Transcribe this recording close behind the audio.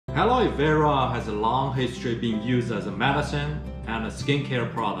Aloe vera has a long history being used as a medicine and a skincare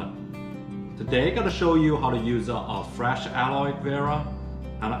product. Today I'm going to show you how to use a fresh aloe vera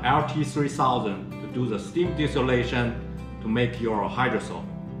and LT3000 to do the steam distillation to make your hydrosol.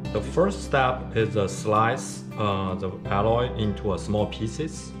 The first step is to slice the aloe into small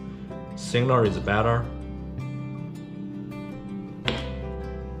pieces. Thinner is better.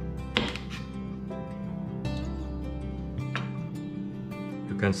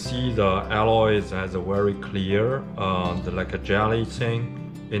 You can see the aloe has a very clear, like a jelly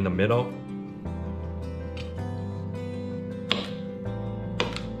thing in the middle.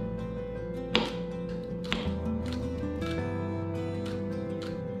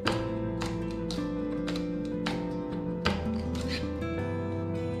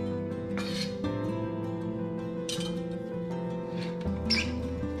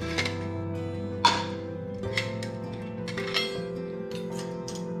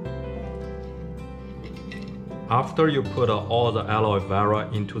 After you put all the aloe vera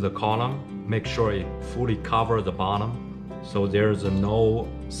into the column, make sure it fully covers the bottom so there's no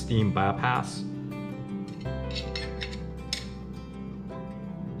steam bypass.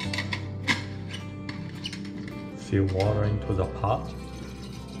 Fill water into the pot.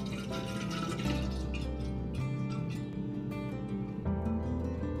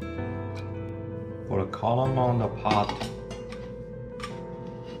 Put a column on the pot.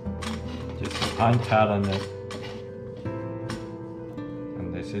 Just untighten it.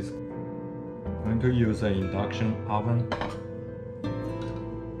 This is going to use an induction oven.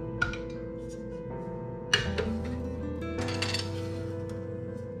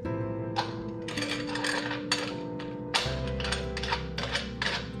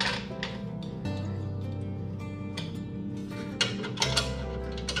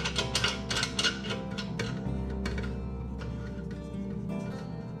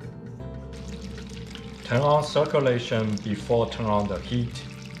 Turn on circulation before turn on the heat.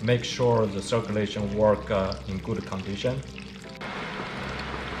 Make sure the circulation work in good condition.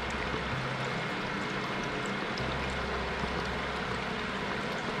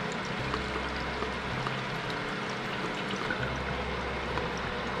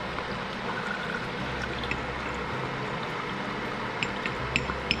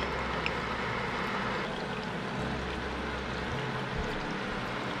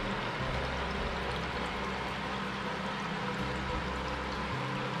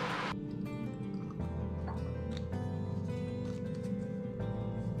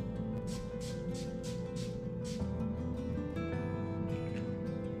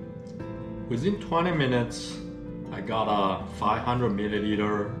 Within 20 minutes, I got a 500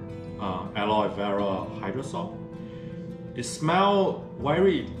 milliliter aloe vera hydrosol. It smells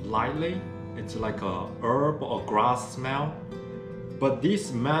very lightly. It's like a herb or grass smell. But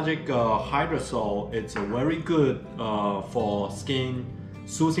this magic hydrosol, it's very good for skin,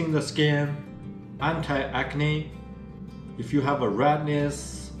 soothing the skin, anti-acne. If you have a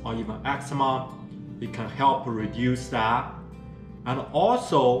redness or even eczema, it can help reduce that. And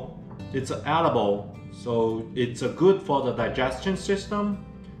also, it's edible, so it's good for the digestion system.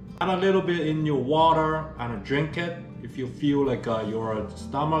 Add a little bit in your water and drink it if you feel like your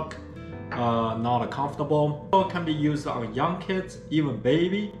stomach not comfortable. It can be used on young kids, even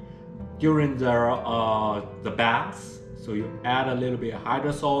baby, during their the baths. So you add a little bit of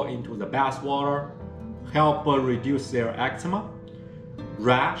hydrosol into the bath water, help reduce their eczema,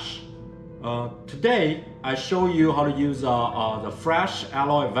 rash. Today, I show you how to use the fresh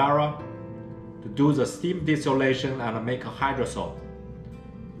aloe vera to do the steam distillation and make a hydrosol.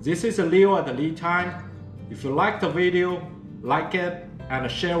 This is Leo at the LeTime. If you like the video, like it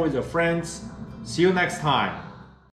and share with your friends. See you next time.